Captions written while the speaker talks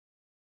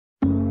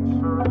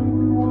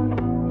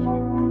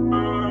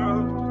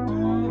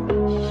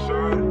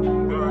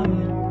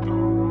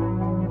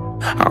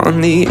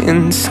on the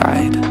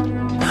inside.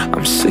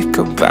 I'm sick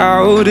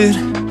about it,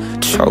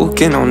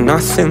 choking on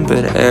nothing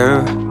but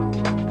air.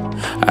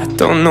 I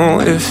don't know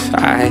if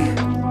I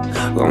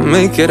will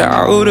make it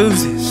out of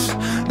this.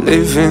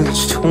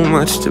 Living's too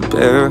much to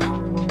bear.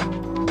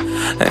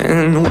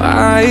 And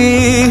why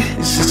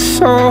is it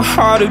so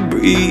hard to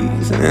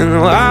breathe?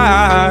 And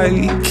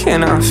why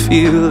can't I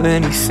feel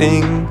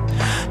anything?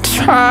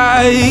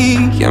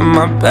 Trying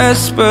my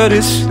best but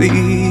it's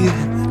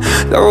leaving.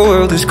 The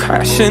world is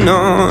crashing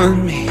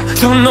on me.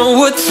 Don't know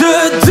what to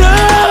do.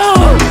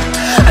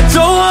 I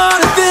don't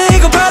wanna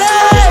think about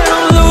it.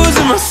 I'm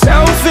losing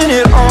myself in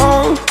it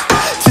all.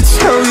 To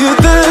tell you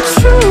the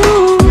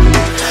truth,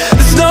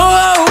 there's no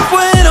hope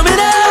when I'm in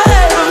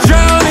it. I'm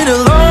drowning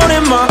alone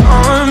in my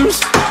arms,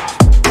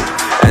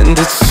 and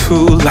it's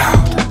too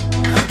loud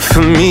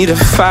for me to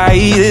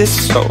fight it.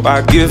 So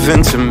I give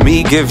in to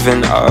me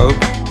giving up.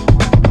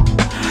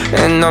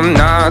 And I'm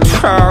not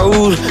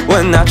proud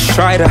when I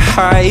try to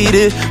hide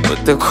it,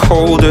 but the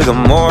colder the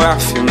more I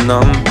feel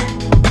numb.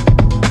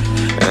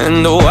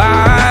 And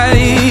why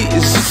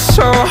is it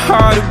so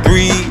hard to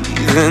breathe?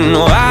 And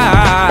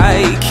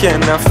why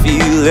can't I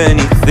feel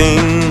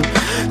anything?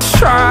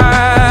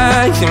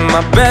 Trying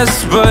my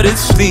best but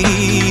it's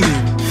leaving.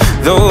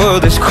 The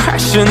world is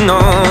crashing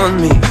on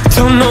me.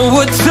 Don't know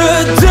what to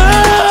do.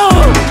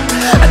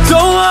 I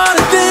don't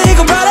wanna think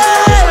about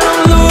it.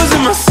 I'm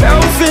losing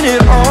myself in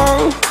it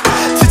all.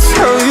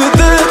 Tell you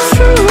the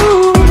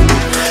truth,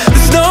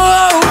 there's no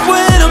hope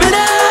when I'm in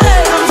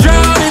it. I'm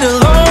drowning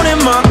alone in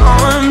my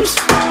arms.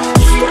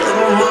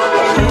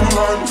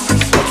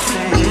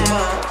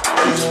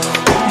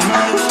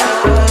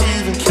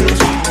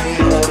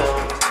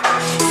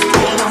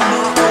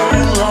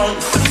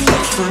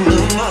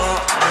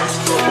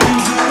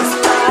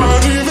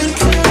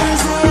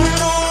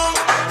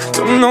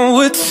 Don't know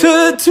what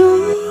to do.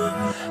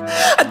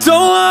 I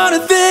don't wanna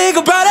think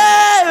about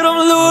it.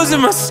 I'm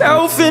losing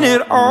myself in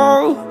it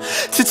all.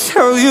 To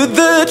tell you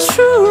the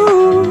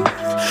truth,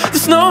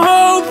 there's no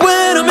hope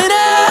when I'm in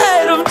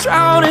it. I'm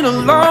drowning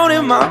alone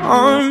in my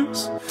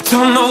arms.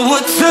 Don't know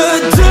what to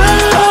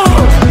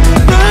do.